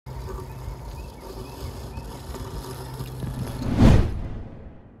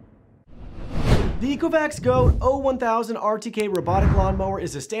The ECOVACS GOAT O1000 RTK robotic lawnmower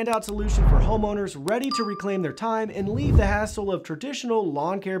is a standout solution for homeowners ready to reclaim their time and leave the hassle of traditional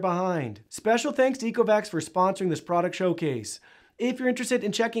lawn care behind. Special thanks to ECOVACS for sponsoring this product showcase. If you're interested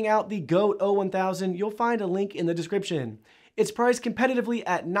in checking out the GOAT O1000, you'll find a link in the description. It's priced competitively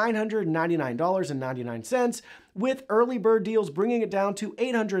at $999.99, with early bird deals bringing it down to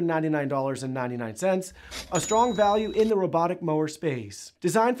 $899.99, a strong value in the robotic mower space.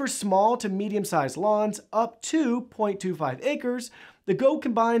 Designed for small to medium-sized lawns up to 0.25 acres, the GOAT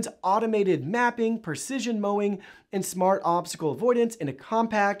combines automated mapping, precision mowing, and smart obstacle avoidance in a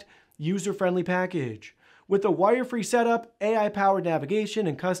compact, user-friendly package. With a wire-free setup, AI-powered navigation,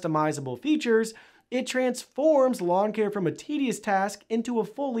 and customizable features, it transforms lawn care from a tedious task into a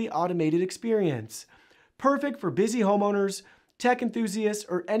fully automated experience. Perfect for busy homeowners, tech enthusiasts,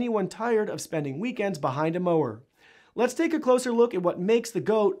 or anyone tired of spending weekends behind a mower. Let's take a closer look at what makes the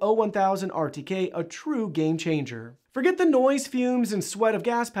GOAT O1000 RTK a true game changer. Forget the noise, fumes, and sweat of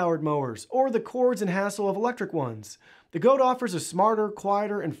gas-powered mowers, or the cords and hassle of electric ones. The GOAT offers a smarter,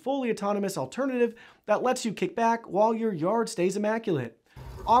 quieter, and fully autonomous alternative that lets you kick back while your yard stays immaculate.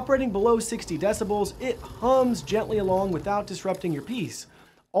 Operating below 60 decibels, it hums gently along without disrupting your peace,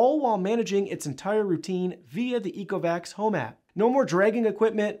 all while managing its entire routine via the ECOVACS Home app. No more dragging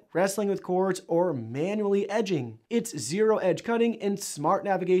equipment, wrestling with cords, or manually edging. Its zero edge cutting and smart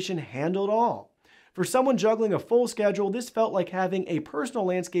navigation handle it all. For someone juggling a full schedule, this felt like having a personal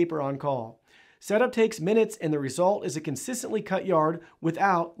landscaper on call. Setup takes minutes, and the result is a consistently cut yard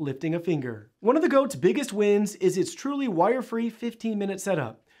without lifting a finger. One of the GOAT's biggest wins is its truly wire-free 15-minute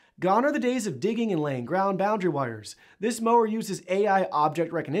setup. Gone are the days of digging and laying ground boundary wires. This mower uses AI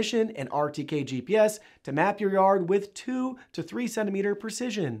object recognition and RTK GPS to map your yard with 2 to 3 centimeter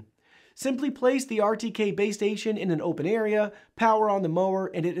precision. Simply place the RTK base station in an open area, power on the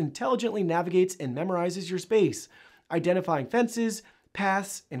mower, and it intelligently navigates and memorizes your space, identifying fences,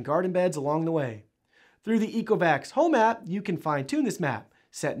 paths, and garden beds along the way. Through the ECOVACS Home app, you can fine-tune this map,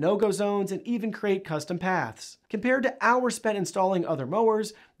 set no-go zones, and even create custom paths. Compared to hours spent installing other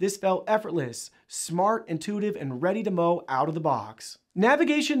mowers, this felt effortless, smart, intuitive, and ready to mow out of the box.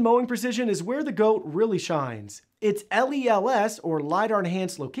 Navigation mowing precision is where the GOAT really shines. Its LELS, or LiDAR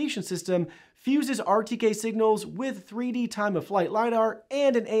Enhanced Location System, fuses RTK signals with 3D time-of-flight LiDAR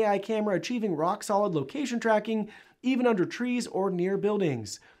and an AI camera, achieving rock-solid location tracking even under trees or near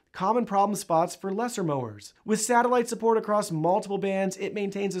buildings, common problem spots for lesser mowers. With satellite support across multiple bands, it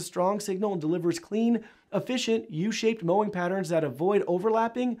maintains a strong signal and delivers clean, efficient, U-shaped mowing patterns that avoid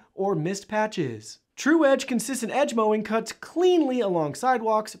overlapping or missed patches. True edge, consistent edge mowing cuts cleanly along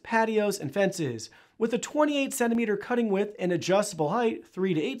sidewalks, patios, and fences. With a 28 centimeter cutting width and adjustable height,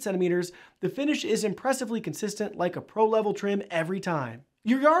 3 to 8 centimeters, the finish is impressively consistent, like a pro-level trim every time.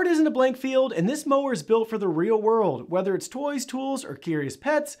 Your yard isn't a blank field, and this mower is built for the real world. Whether it's toys, tools, or curious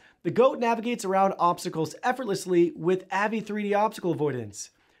pets, the GOAT navigates around obstacles effortlessly with Avi 3D obstacle avoidance.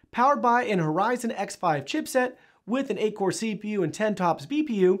 Powered by an Horizon X5 chipset with an 8-core CPU and 10 TOPS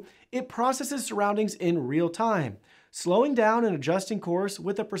BPU, it processes surroundings in real time, slowing down and adjusting course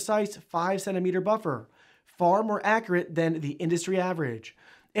with a precise 5 centimeter buffer, far more accurate than the industry average.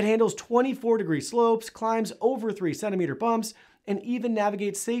 It handles 24-degree slopes, climbs over 3 centimeter bumps, and even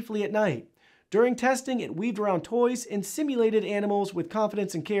navigates safely at night. During testing, it weaved around toys and simulated animals with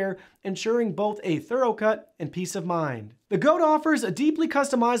confidence and care, ensuring both a thorough cut and peace of mind. The GOAT offers a deeply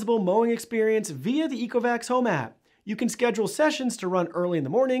customizable mowing experience via the ECOVACS Home app. You can schedule sessions to run early in the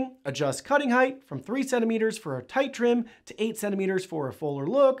morning, adjust cutting height from 3 centimeters for a tight trim to 8 centimeters for a fuller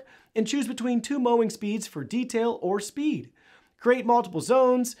look, and choose between 2 mowing speeds for detail or speed. Create multiple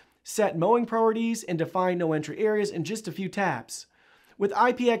zones, set mowing priorities, and define no-entry areas in just a few taps. With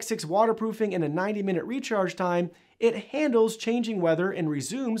IPX6 waterproofing and a 90-minute recharge time, it handles changing weather and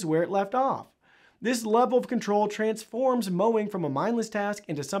resumes where it left off. This level of control transforms mowing from a mindless task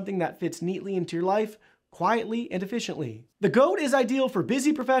into something that fits neatly into your life, quietly and efficiently. The GOAT is ideal for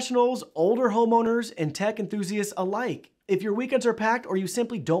busy professionals, older homeowners, and tech enthusiasts alike. If your weekends are packed or you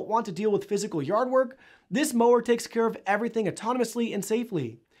simply don't want to deal with physical yard work, this mower takes care of everything autonomously and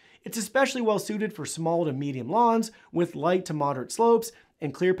safely. It's especially well suited for small to medium lawns with light to moderate slopes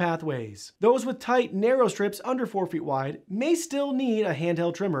and clear pathways. Those with tight, narrow strips under 4 feet wide may still need a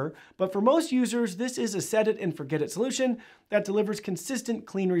handheld trimmer, but for most users, this is a set it and forget it solution that delivers consistent,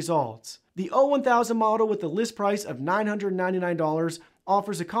 clean results. The O1000 model with the list price of $999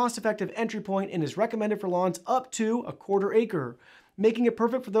 offers a cost-effective entry point and is recommended for lawns up to a 1/4 acre, making it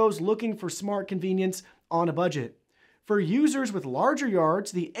perfect for those looking for smart convenience on a budget. For users with larger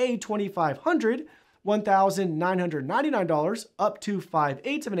yards, the A2500, $1,999 up to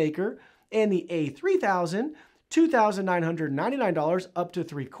 5/8 of an acre, and the A3000, $2,999 up to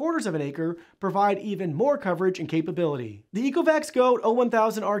 3/4 of an acre, provide even more coverage and capability. The ECOVACS GOAT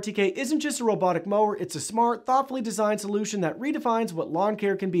O1000 RTK isn't just a robotic mower, it's a smart, thoughtfully designed solution that redefines what lawn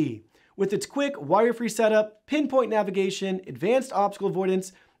care can be. With its quick, wire-free setup, pinpoint navigation, advanced obstacle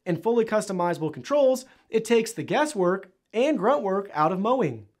avoidance, and fully customizable controls, it takes the guesswork and grunt work out of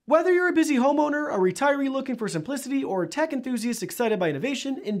mowing. Whether you're a busy homeowner, a retiree looking for simplicity, or a tech enthusiast excited by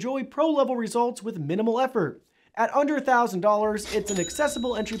innovation, enjoy pro-level results with minimal effort. At under $1,000, it's an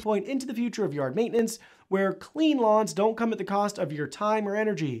accessible entry point into the future of yard maintenance, where clean lawns don't come at the cost of your time or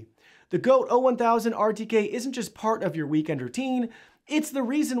energy. The GOAT O1000 RTK isn't just part of your weekend routine, it's the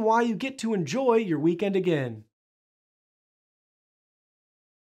reason why you get to enjoy your weekend again.